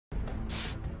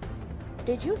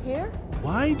Did you hear?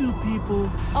 Why do people...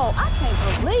 Oh, I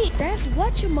can't believe that's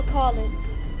whatchamacallit.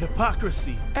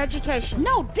 Hypocrisy. Education.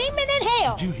 No, demon in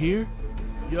hell. Did you hear?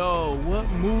 Yo, what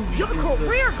movie Your is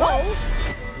career goals.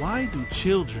 Why do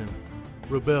children...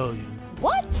 Rebellion.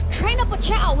 What? Train up a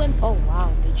child when... Oh,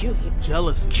 wow. Did you hear?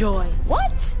 Jealousy. Joy.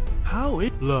 What? How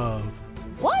it... Love.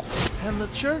 What? And the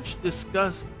church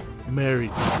discussed marriage.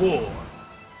 War.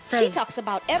 She talks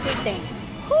about everything.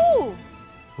 Who?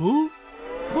 Who?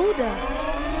 Who does?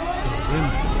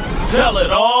 Tell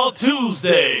It All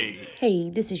Tuesday. Hey,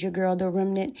 this is your girl, The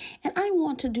Remnant, and I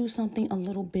want to do something a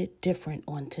little bit different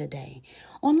on today.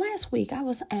 On last week, I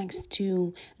was asked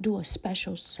to do a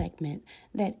special segment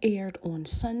that aired on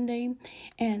Sunday,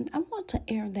 and I want to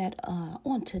air that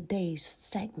on today's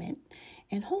segment,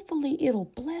 and hopefully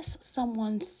it'll bless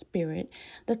someone's spirit.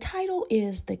 The title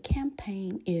is The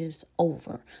Campaign is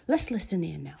Over. Let's listen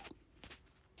in now.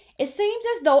 It seems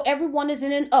as though everyone is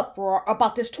in an uproar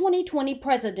about this 2020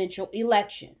 presidential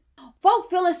election.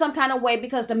 Folk feeling some kind of way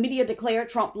because the media declared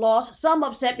Trump lost, some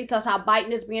upset because how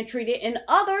Biden is being treated, and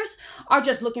others are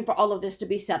just looking for all of this to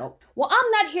be settled. Well,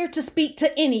 I'm not here to speak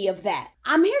to any of that.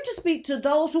 I'm here to speak to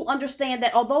those who understand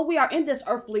that although we are in this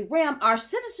earthly realm, our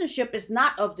citizenship is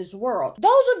not of this world.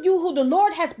 Those of you who the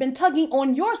Lord has been tugging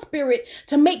on your spirit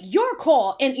to make your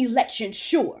call in election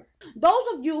sure. Those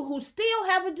of you who still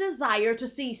have a desire to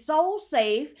see souls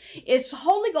saved, is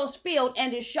Holy Ghost filled,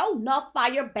 and is show enough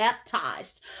fire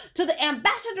baptized. To the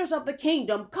ambassadors of the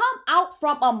kingdom, come out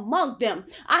from among them.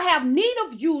 I have need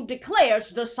of you,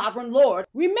 declares the sovereign Lord.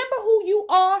 Remember who you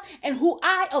are and who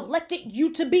I elected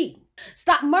you to be.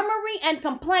 Stop murmuring and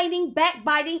complaining,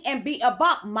 backbiting, and be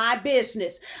about my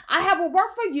business. I have a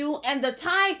work for you, and the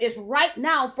time is right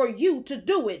now for you to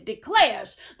do it,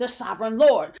 declares the sovereign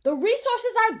Lord. The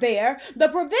resources are there, the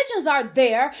provisions are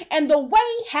there, and the way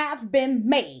have been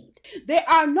made. There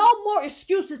are no more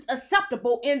excuses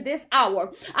acceptable in this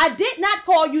hour. I did not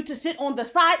call you to sit on the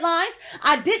sidelines.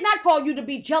 I did not call you to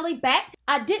be jelly-backed.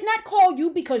 I did not call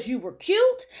you because you were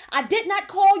cute. I did not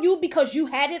call you because you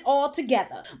had it all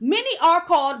together. Many are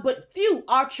called, but few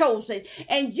are chosen.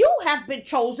 And you have been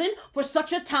chosen for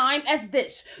such a time as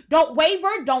this. Don't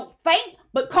waver, don't faint,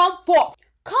 but come forth.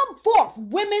 Come forth,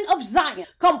 women of Zion.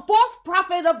 Come forth,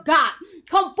 prophet of God.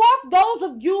 Come forth, those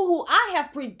of you who I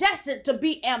have predestined to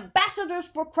be ambassadors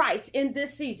for Christ in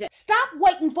this season. Stop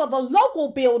waiting for the local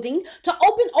building to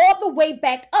open all the way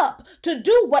back up to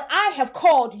do what I have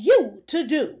called you to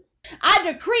do. I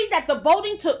decree that the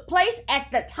voting took place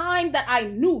at the time that I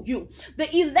knew you. The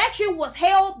election was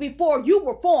held before you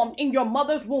were formed in your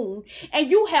mother's womb, and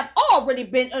you have already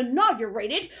been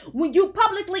inaugurated when you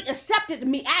publicly accepted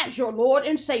me as your Lord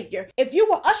and Savior. If you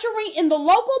were ushering in the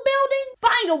local building,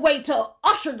 find a way to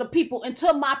usher the people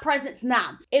into my presence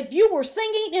now. If you were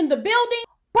singing in the building,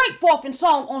 break forth in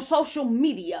song on social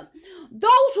media.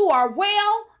 Those who are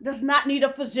well does not need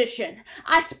a physician.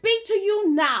 I speak to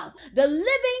you now, the living,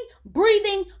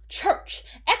 breathing church,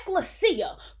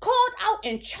 ecclesia, called out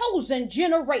and chosen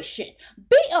generation.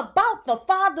 Be about the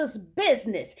Father's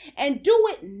business and do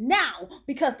it now,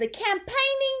 because the campaigning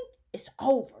is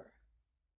over.